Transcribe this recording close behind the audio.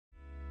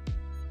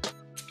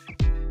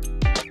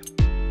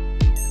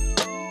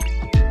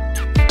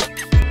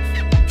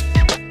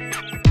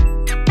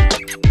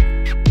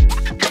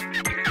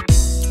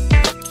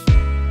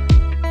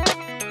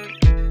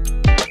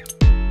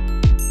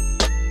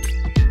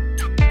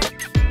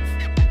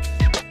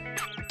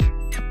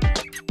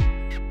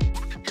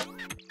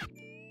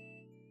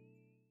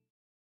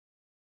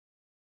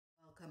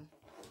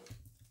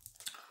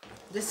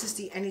This is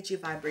the energy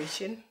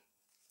vibration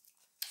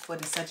for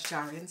the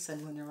Sagittarian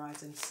Sun, Moon, and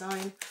Rising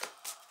sign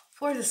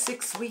for the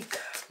 6th week.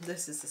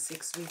 This is the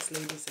 6 weeks,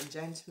 ladies and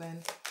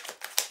gentlemen.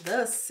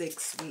 The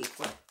 6th week.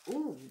 What?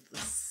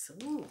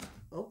 Ooh,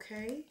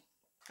 okay.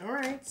 All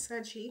right,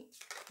 Saggy.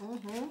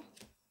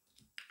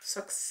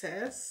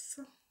 Success.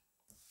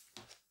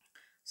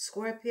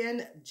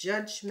 Scorpion,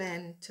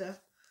 judgment.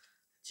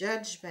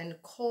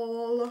 Judgment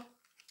call.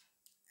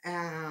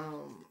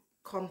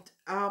 Come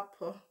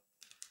up.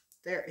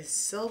 There is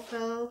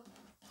Sophel,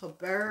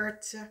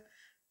 Robert.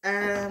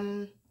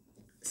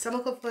 Some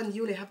of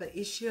you have an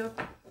issue.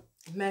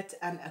 Met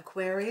an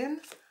Aquarian.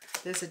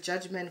 There's a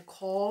judgment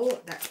call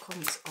that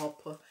comes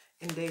up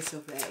in days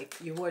of like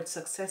your word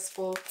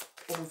successful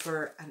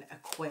over an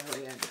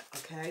Aquarian.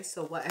 Okay,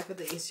 so whatever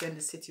the issue and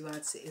the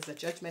situation is, a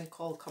judgment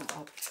call come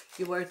up.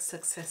 Your word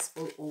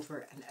successful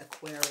over an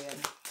Aquarian.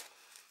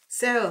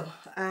 So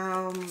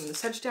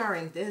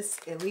Sagittarian, this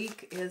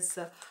week is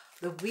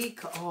the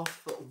week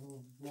of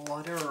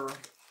water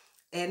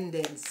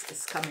endings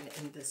is coming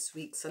in this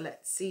week. So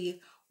let's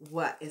see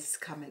what is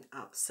coming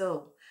up.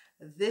 So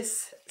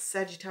this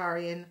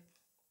Sagittarian,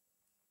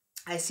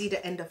 I see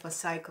the end of a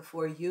cycle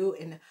for you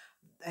in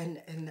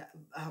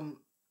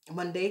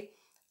Monday.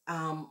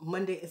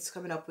 Monday is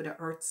coming up with an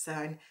earth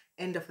sign.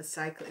 End of a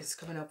cycle is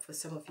coming up for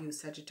some of you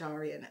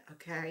Sagittarian.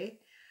 Okay.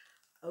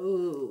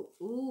 Ooh,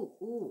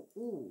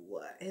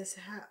 what is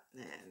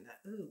happening?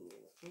 Ooh.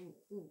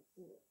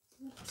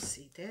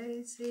 Oopsie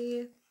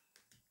daisy.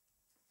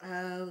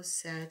 Oh,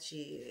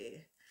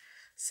 Saggy.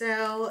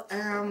 So,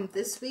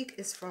 this week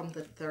is from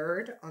the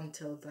 3rd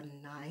until the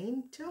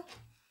 9th.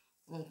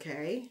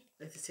 Okay,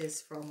 this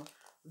is from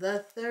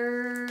the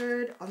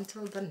 3rd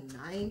until the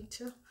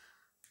 9th.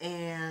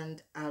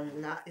 And a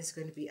lot is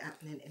going to be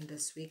happening in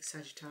this week,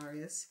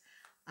 Sagittarius.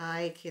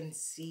 I can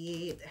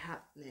see it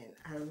happening.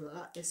 A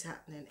lot is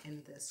happening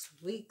in this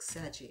week,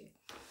 Saggy.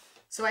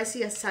 So I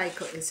see a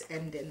cycle is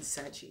ending,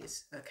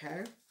 Saggies,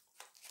 okay?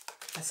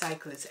 A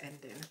cycle is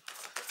ending.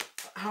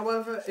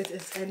 However, it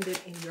is ending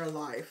in your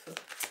life.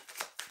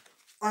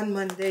 On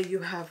Monday, you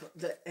have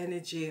the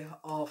energy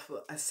of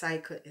a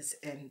cycle is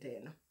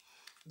ending.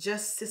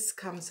 Justice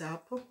comes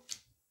up.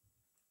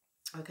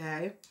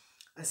 Okay.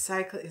 A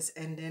cycle is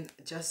ending.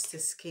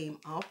 Justice came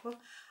up.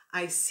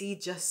 I see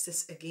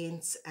justice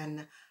against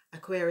an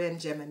Aquarian,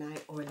 Gemini,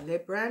 or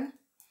Libran.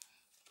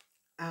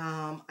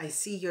 I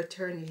see you're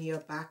turning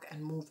your back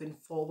and moving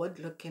forward,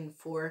 looking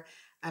for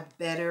a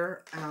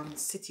better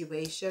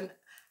situation,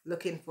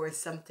 looking for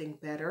something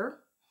better.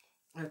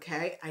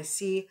 Okay, I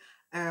see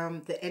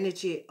the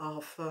energy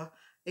of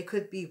it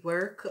could be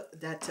work,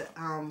 that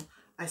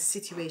a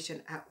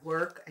situation at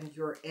work and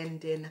you're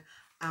ending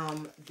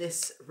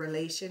this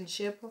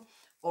relationship,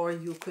 or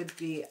you could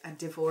be a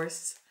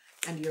divorce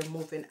and you're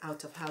moving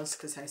out of house,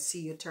 because I see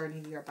you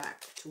turning your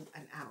back to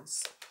an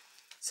house.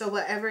 So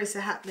whatever is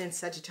happening,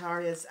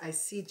 Sagittarius, I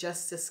see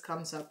justice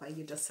comes up and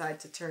you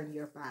decide to turn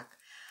your back.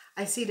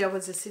 I see there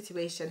was a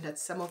situation that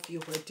some of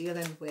you were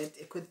dealing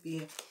with. It could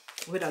be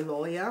with a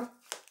lawyer,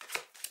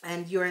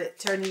 and you're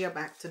turning your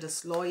back to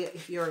this lawyer.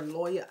 If you're a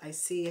lawyer, I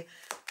see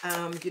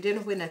you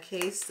didn't win a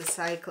case. The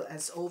cycle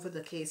is over.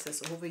 The case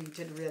is over. You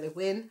didn't really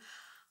win.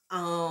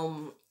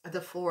 The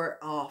 4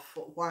 of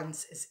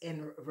Wands is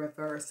in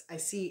reverse. I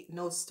see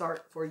no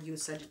start for you,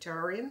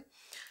 Sagittarian.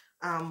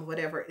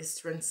 Whatever is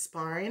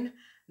transpiring,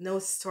 no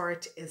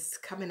start is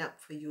coming up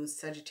for you,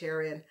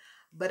 Sagittarian.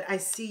 But I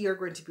see you're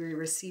going to be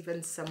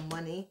receiving some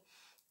money,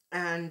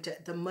 and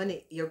the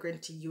money, you're going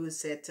to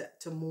use it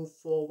to move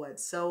forward.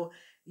 So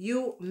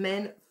you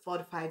men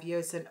 45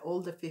 years and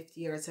older,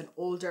 50 years and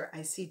older,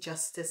 I see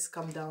justice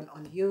come down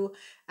on you,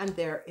 and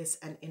there is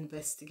an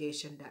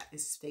investigation that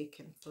is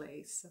taking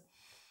place.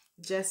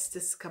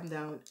 Justice come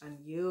down on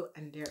you,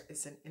 and there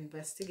is an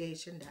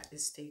investigation that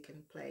is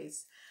taking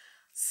place.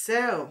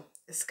 So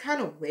it's kind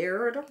of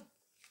weird.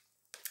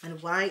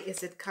 And why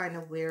is it kind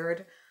of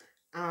weird?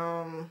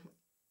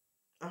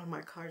 Oh,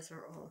 my cards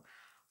are all.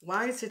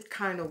 Why is it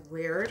kind of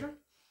weird?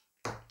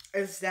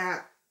 Is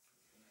that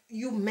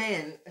you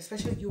men,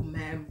 especially you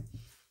men,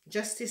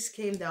 justice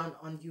came down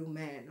on you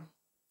men.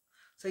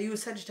 So you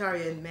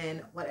Sagittarian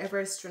men, whatever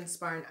is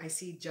transpiring, I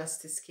see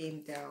justice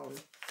came down.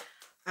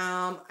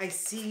 I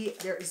see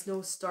there is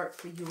no start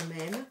for you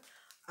men.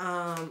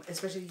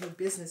 Especially you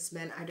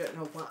businessmen. I don't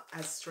know what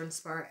has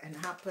transpired and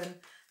happened.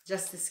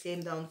 Justice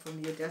came down from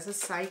you. There's a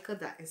cycle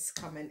that is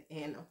coming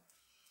in.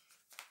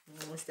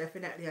 It's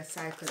definitely a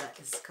cycle that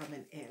is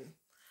coming in.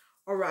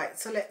 All right,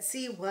 so let's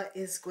see what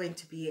is going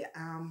to be.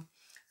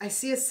 I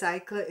see a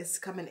cycle is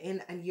coming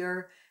in, and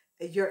you're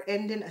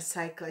ending a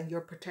cycle and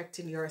you're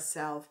protecting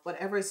yourself.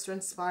 Whatever is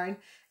transpiring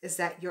is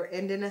that you're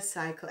ending a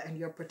cycle and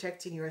you're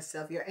protecting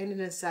yourself. You're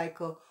ending a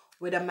cycle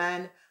with a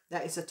man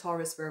that is a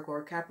Taurus, Virgo,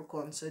 or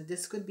Capricorn. So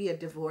this could be a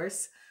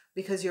divorce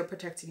because you're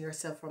protecting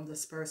yourself from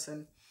this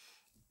person.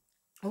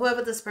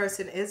 Whoever this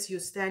person is, you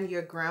stand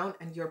your ground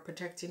and you're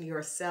protecting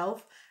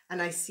yourself.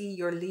 And I see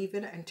you're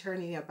leaving and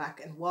turning your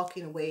back and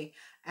walking away,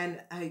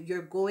 and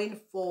you're going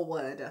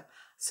forward.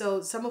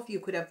 So some of you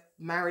could have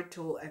married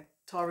to a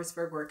Taurus,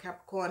 Virgo, or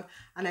Capricorn,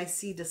 and I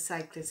see the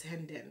cycle is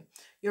ending.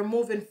 You're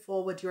moving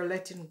forward, you're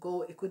letting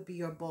go. It could be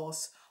your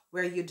boss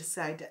where you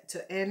decide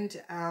to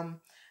end a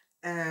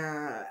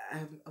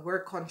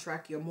work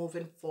contract. You're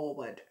moving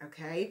forward,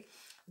 okay?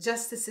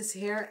 Justice is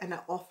here and an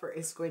offer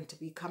is going to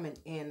be coming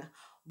in.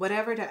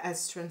 Whatever that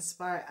has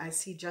transpired, I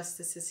see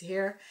justice is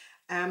here.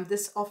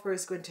 This offer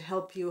is going to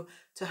help you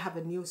to have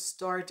a new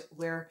start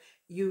where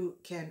you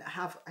can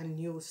have a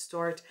new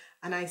start.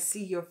 And I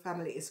see your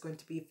family is going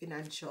to be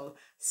financial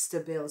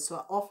stable. So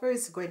an offer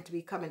is going to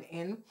be coming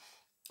in.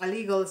 A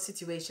legal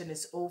situation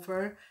is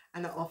over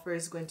and an offer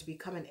is going to be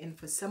coming in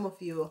for some of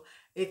you.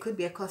 It could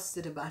be a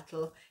custody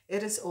battle.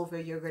 It is over.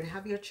 You're going to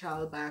have your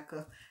child back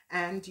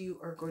and you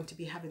are going to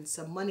be having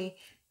some money.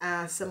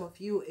 Some of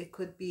you, it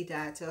could be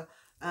that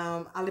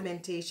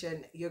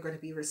alimentation, you're going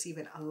to be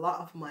receiving a lot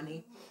of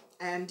money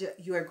and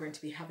you are going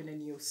to be having a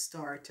new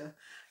start.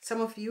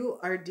 Some of you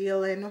are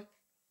dealing,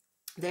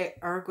 they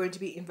are going to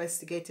be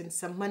investigating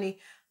some money.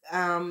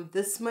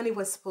 This money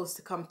was supposed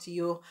to come to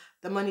you.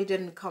 The money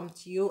didn't come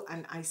to you,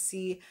 and I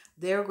see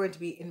they're going to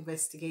be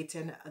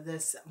investigating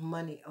this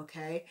money,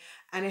 okay?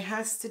 And it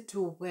has to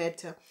do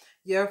with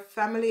your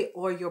family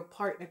or your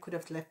partner could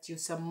have left you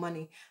some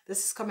money.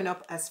 This is coming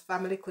up as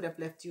family could have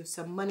left you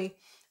some money.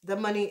 The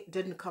money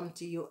didn't come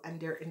to you and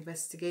they're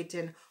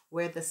investigating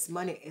where this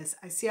money is.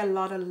 I see a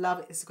lot of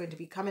love is going to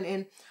be coming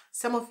in.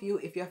 Some of you,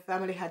 if your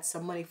family had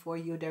some money for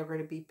you, they're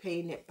going to be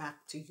paying it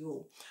back to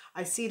you.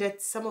 I see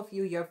that some of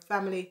you, your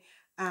family,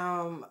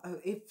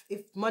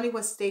 if money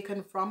was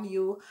taken from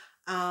you,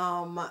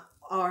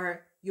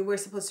 or you were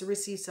supposed to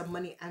receive some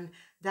money and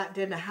that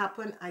didn't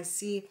happen, I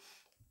see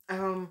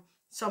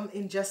some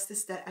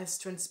injustice that has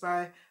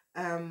transpired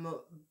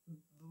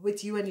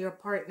with you and your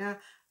partner.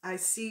 I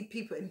see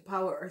people in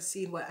power are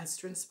seeing what has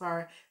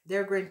transpired.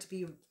 They're going to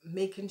be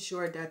making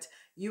sure that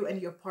you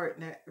and your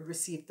partner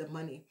receive the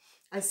money.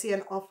 I see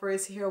an offer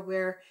is here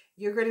where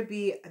you're going to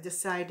be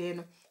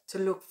deciding to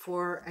look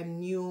for a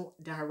new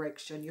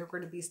direction. You're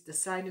going to be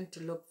deciding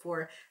to look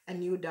for a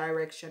new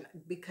direction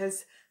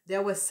because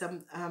there was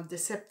some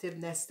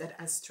deceptiveness that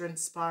has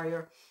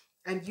transpired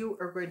and you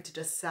are going to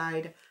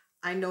decide,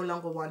 I no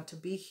longer want to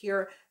be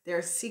here. There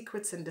are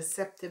secrets and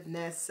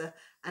deceptiveness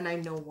and I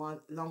no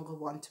longer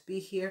want to be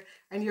here,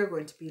 and you're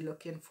going to be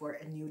looking for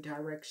a new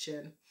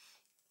direction.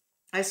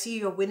 I see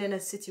you're winning a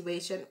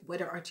situation,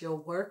 whether at your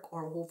work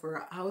or over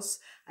a house.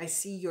 I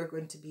see you're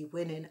going to be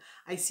winning.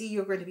 I see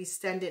you're going to be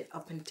standing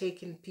up and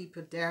taking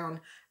people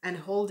down and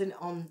holding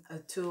on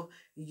to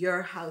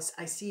your house.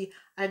 I see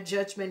a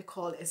judgment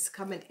call is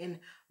coming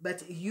in,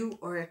 but you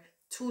are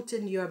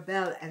tooting your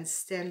bell and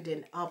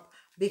standing up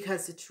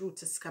because the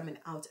truth is coming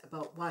out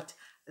about what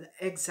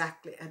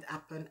exactly had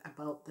happened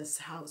about this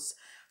house.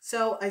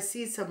 So I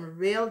see some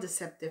real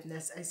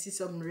deceptiveness. I see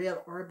some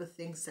real horrible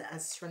things that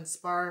has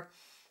transpired.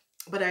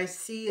 But I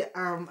see,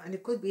 and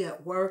it could be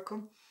at work,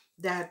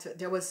 that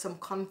there was some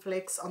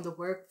conflicts on the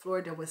work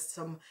floor. There was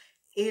some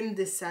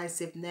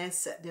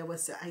indecisiveness. There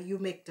was you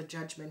make the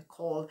judgment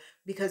call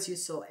because you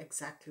saw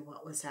exactly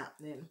what was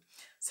happening.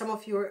 Some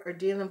of you are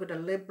dealing with a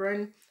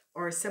Libran,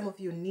 or some of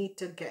you need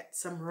to get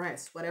some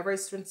rest. Whatever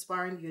is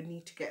transpiring, you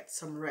need to get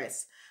some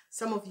rest.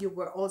 Some of you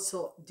were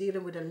also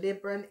dealing with a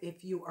Libran.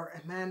 If you are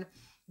a man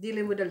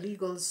dealing with a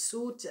legal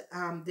suit,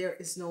 there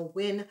is no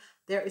win.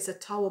 There is a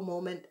tower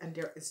moment and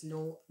there is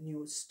no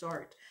new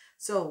start.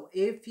 So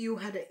if you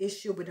had an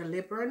issue with a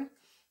Libran,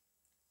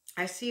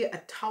 I see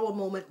a tower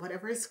moment.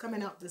 Whatever is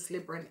coming up, this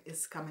Libran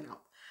is coming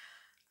up.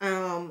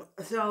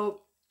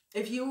 So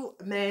if you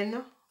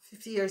men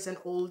 50 years and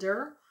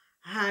older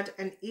had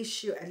an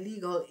issue, a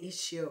legal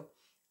issue,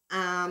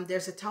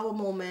 there's a tower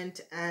moment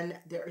and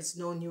there is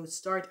no new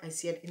start. I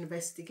see an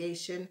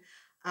investigation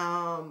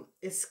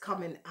is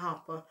coming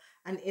up.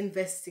 An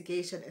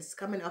investigation is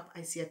coming up.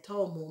 I see a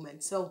tower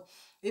moment. So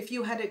if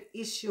you had an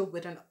issue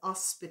with an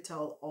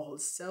hospital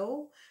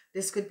also,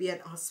 this could be an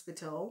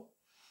hospital.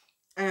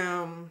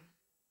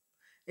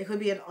 It could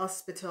be an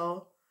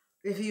hospital.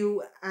 If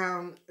you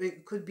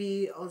it could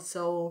be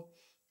also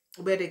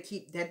where they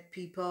keep dead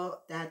people,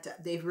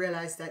 that they've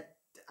realized that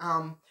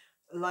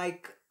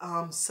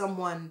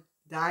someone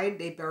died,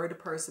 they buried the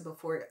person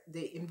before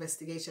the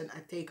investigation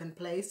had taken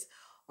place,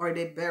 or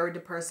they buried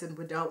the person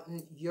without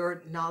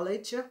your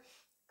knowledge.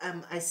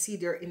 I see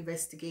they're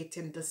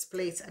investigating this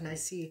place, and I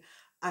see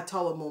a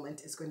tower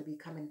moment is going to be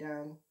coming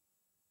down.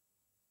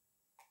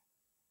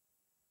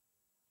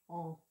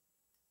 Oh.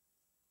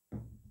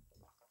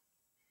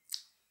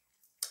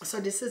 So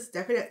this is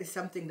definitely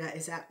something that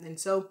is happening.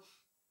 So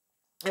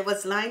it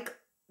was like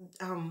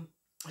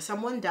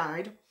someone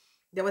died.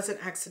 There was an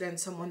accident,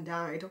 someone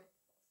died,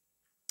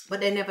 but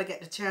they never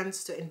get the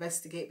chance to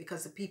investigate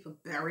because the people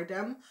bury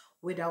them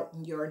without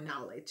your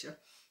knowledge.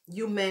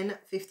 You men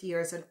 50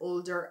 years and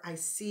older, I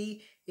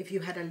see if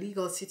you had a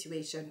legal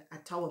situation, a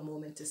tower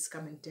moment is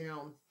coming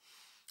down.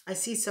 I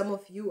see some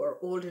of you are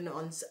holding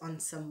on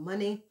some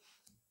money.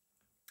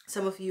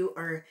 Some of you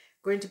are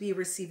going to be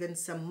receiving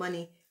some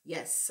money.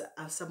 Yes,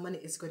 some money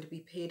is going to be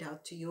paid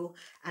out to you.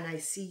 And I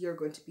see you're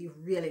going to be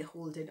really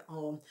holding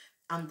on.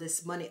 on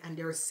this money, and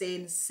they're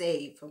saying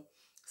save.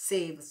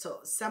 So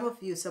some of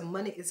you, some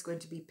money is going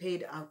to be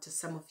paid out to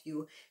some of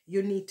you.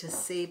 You need to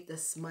save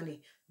this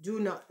money. Do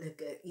not,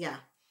 yeah,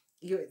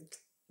 you're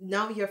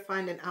now you're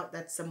finding out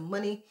that some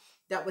money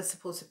that was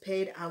supposed to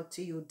paid out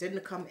to you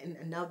didn't come in,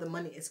 and now the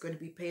money is going to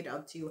be paid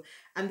out to you,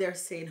 and they're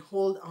saying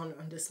hold on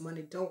this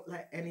money. Don't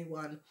let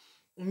anyone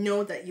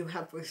know that you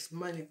have this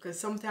money, because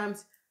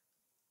sometimes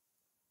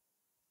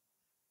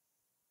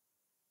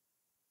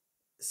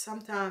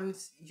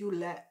you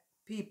let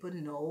people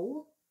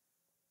know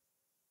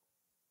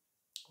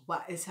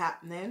what is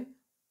happening.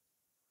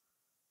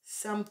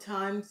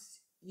 Sometimes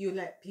you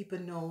let people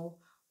know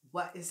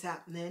what is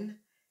happening,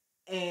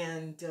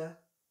 and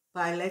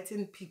by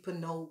letting people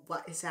know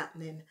what is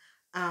happening,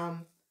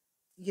 um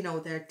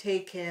they're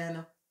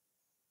taking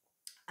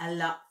a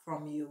lot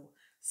from you.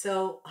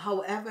 So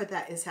however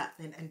that is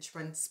happening and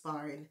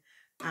transpiring,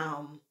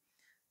 um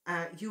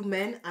you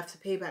men have to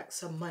pay back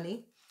some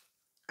money.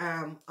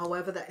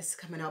 However that is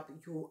coming up,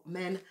 you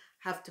men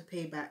have to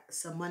pay back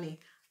some money.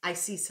 I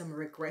see some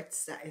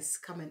regrets that is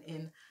coming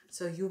in.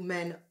 So you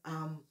men,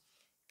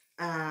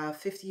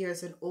 50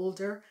 years and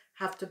older,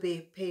 have to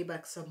pay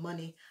back some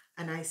money.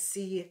 And I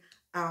see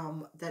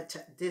that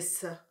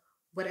this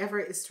whatever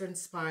is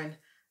transpiring,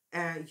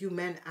 you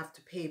men have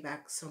to pay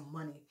back some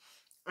money.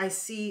 I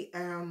see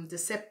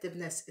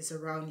deceptiveness is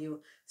around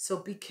you, so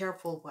be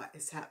careful what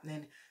is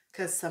happening,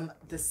 because some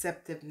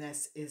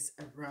deceptiveness is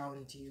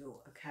around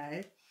you.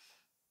 Okay,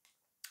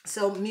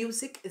 so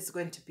music is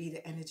going to be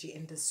the energy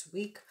in this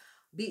week.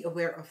 Be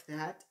aware of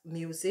that.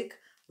 Music,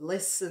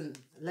 listen.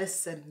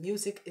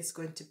 Music is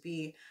going to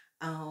be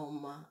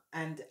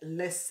and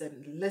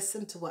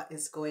listen to what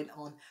is going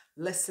on.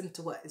 Listen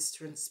to what is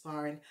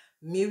transpiring.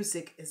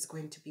 Music is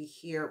going to be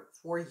here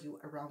for you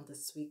around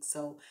this week.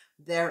 So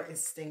there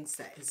is things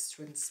that is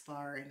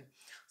transpiring.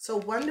 So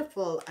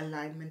wonderful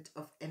alignment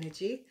of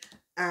energy.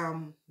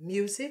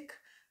 Music.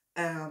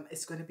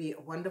 It's going to be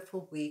a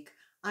wonderful week.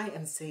 I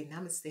am saying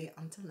namaste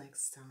until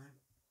next time.